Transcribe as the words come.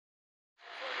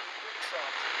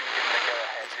have been given the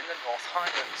go-ahead in the North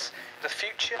Highlands. The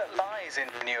future lies in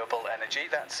renewable energy,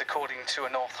 that's according to a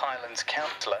North Highlands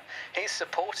councillor. He's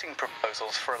supporting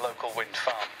proposals for a local wind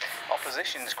farm.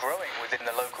 Opposition's growing within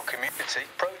the local community.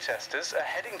 Protesters are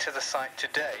heading to the site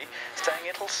today, saying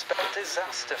it'll spell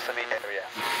disaster for the area.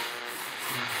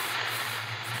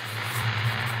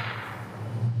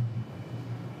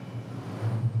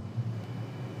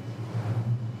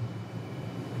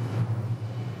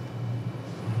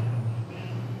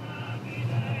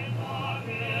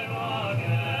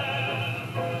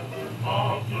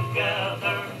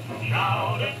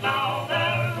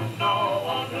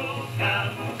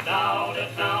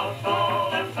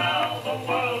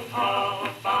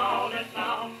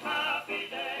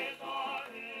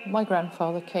 My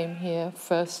grandfather came here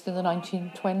first in the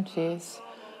 1920s.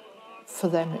 For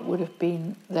them it would have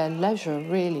been their leisure,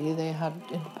 really. They had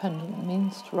independent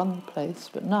means to run the place,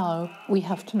 but now we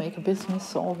have to make a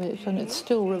business of it, and it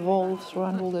still revolves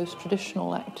around all those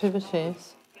traditional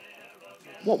activities.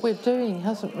 What we're doing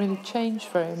hasn't really changed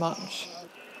very much.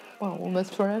 Well,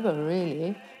 almost forever,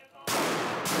 really.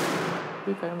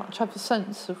 We very much have a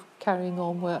sense of carrying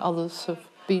on where others have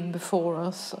been before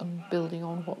us and building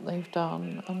on what they've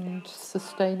done and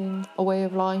sustaining a way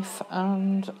of life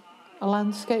and a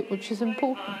landscape which is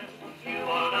important.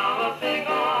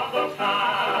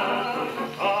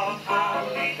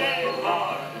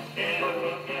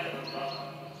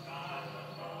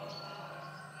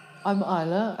 I'm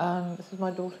Isla, and this is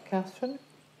my daughter Catherine,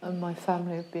 and my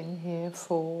family have been here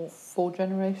for 4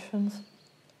 generations.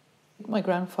 My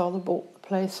grandfather bought the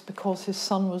place because his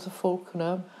son was a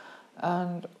falconer,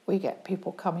 and we get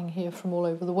people coming here from all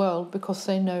over the world because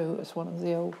they know it's one of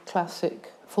the old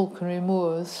classic falconry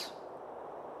moors.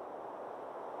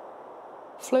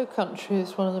 Flow country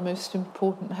is one of the most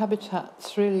important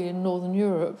habitats really in Northern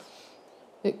Europe.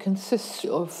 It consists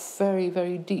of very,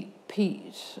 very deep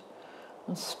peat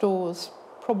and stores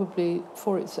probably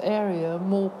for its area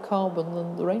more carbon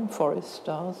than the rainforest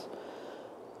does.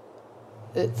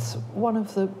 It's one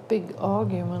of the big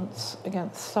arguments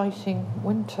against siting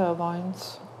wind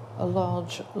turbines, a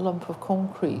large lump of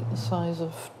concrete the size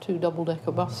of 2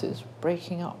 double-decker buses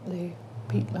breaking up the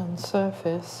peatland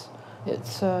surface.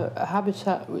 It's a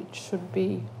habitat which should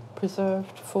be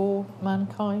preserved for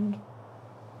mankind.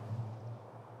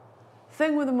 The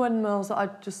thing with the windmills that I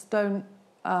just don't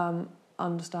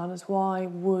understand is why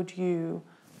would you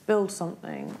build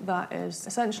something that is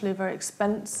essentially a very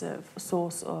expensive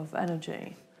source of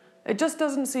energy. It just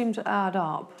doesn't seem to add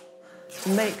up to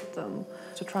make them,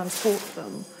 to transport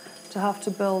them, to have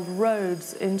to build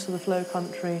roads into the flow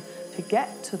country to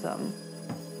get to them.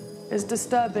 Is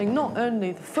disturbing not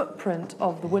only the footprint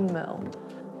of the windmill,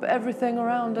 but everything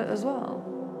around it as well.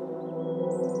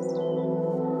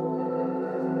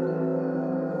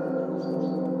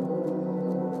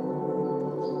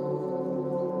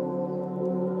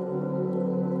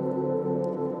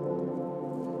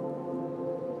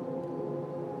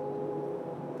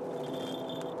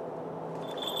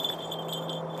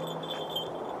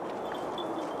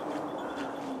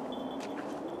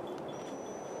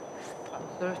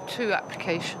 There are 2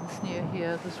 applications near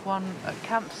here. There's one at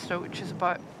Campster, which is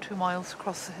about 2 miles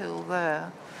across the hill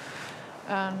there.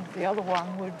 And the other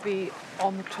one would be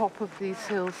on the top of these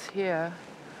hills here,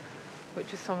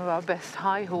 which is some of our best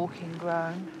high hawking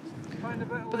ground.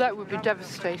 But that would be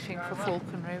devastating for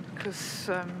falconry because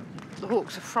the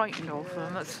hawks are frightened of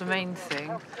them, that's the main thing.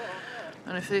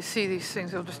 And if they see these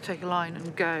things, they'll just take a line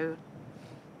and go.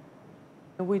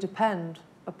 We depend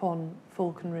upon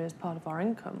falconry as part of our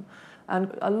income.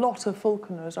 And a lot of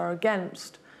falconers are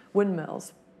against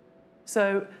windmills.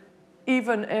 So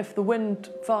even if the wind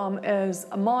farm is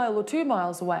 1 mile or 2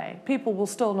 miles away, people will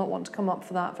still not want to come up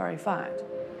for that very fact.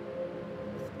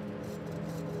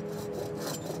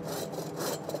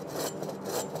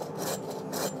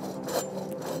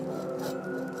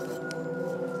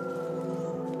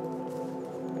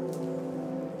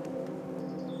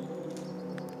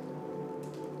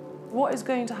 What is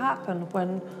going to happen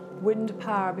when wind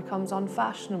power becomes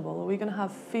unfashionable? Are we going to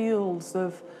have fields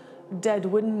of dead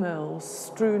windmills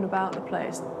strewn about the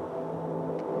place?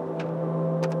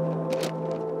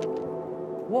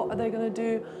 What are they going to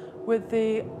do with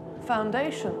the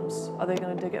foundations? Are they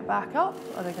going to dig it back up?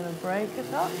 Are they going to break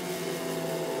it up?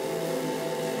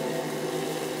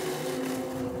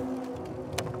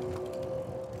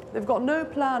 They've got no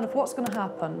plan of what's going to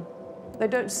happen. They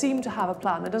don't seem to have a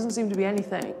plan. There doesn't seem to be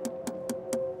anything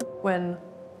when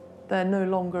they're no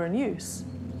longer in use.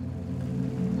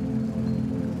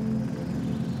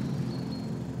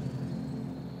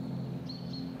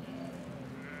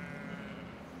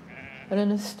 And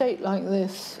an estate like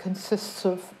this consists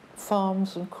of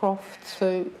farms and crofts,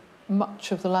 so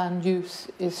much of the land use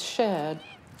is shared.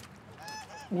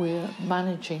 We're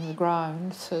managing the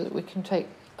ground so that we can take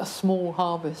a small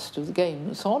harvest of the game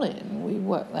that's on it, and we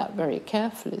work that very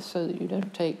carefully so that you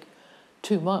don't take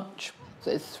too much.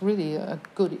 So it's really a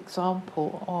good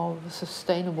example of a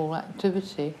sustainable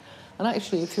activity. And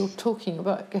actually, if you're talking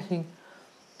about getting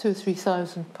 £2,000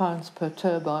 or £3,000 per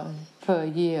turbine per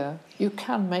year, you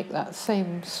can make that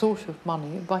same sort of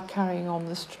money by carrying on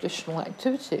this traditional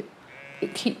activity.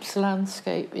 It keeps the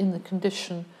landscape in the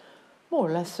condition, more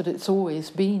or less, that it's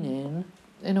always been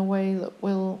in a way that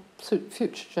will suit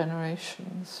future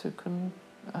generations who can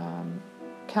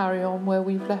carry on where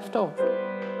we've left off.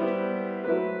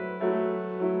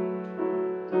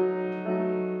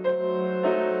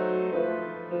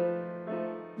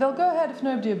 They'll go ahead if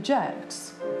nobody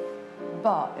objects,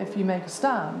 but if you make a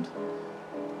stand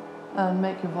and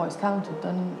make your voice counted,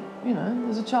 then, you know,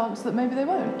 there's a chance that maybe they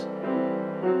won't.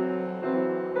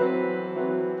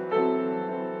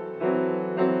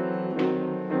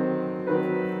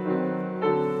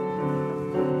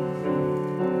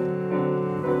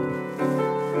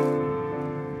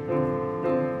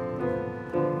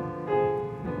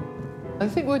 I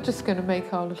think we're just going to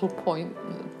make our little point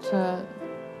that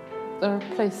there are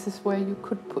places where you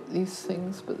could put these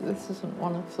things, but this isn't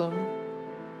one of them.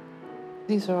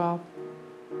 These are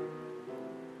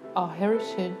our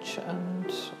heritage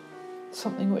and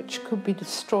something which could be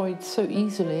destroyed so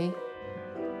easily.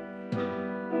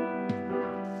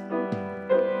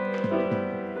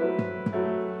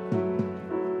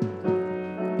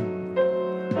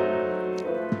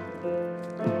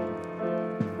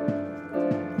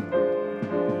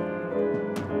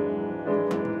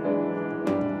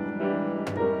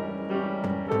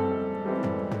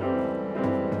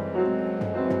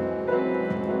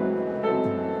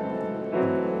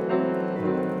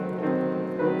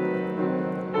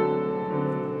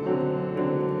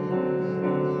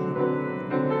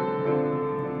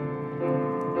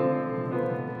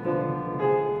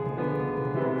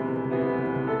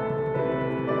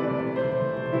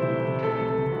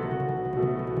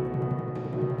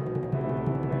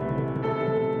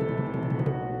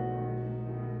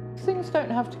 Things don't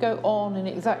have to go on in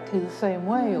exactly the same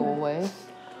way always,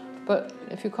 but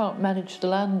if you can't manage the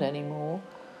land anymore,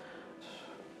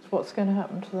 what's going to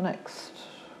happen to the next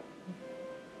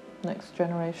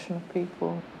generation of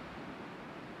people?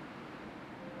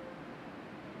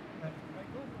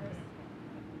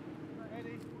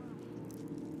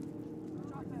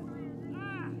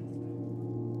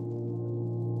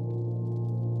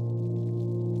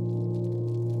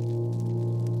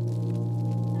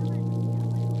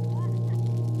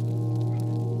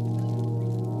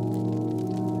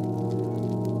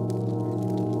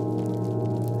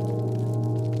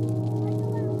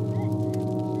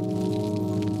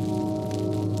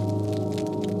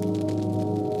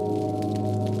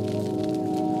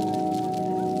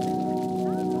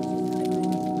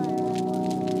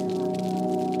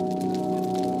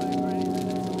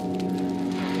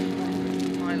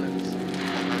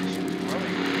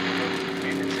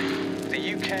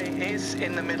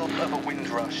 In the middle of a wind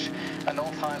rush. A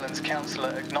North Highlands councillor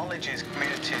acknowledges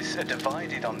communities are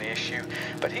divided on the issue,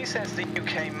 but he says the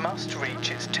UK must reach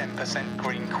its 10%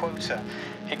 green quota.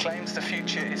 He claims the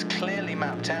future is clearly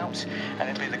mapped out and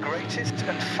it'll be the greatest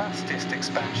and fastest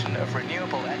expansion of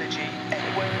renewable energy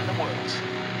anywhere in the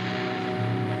world.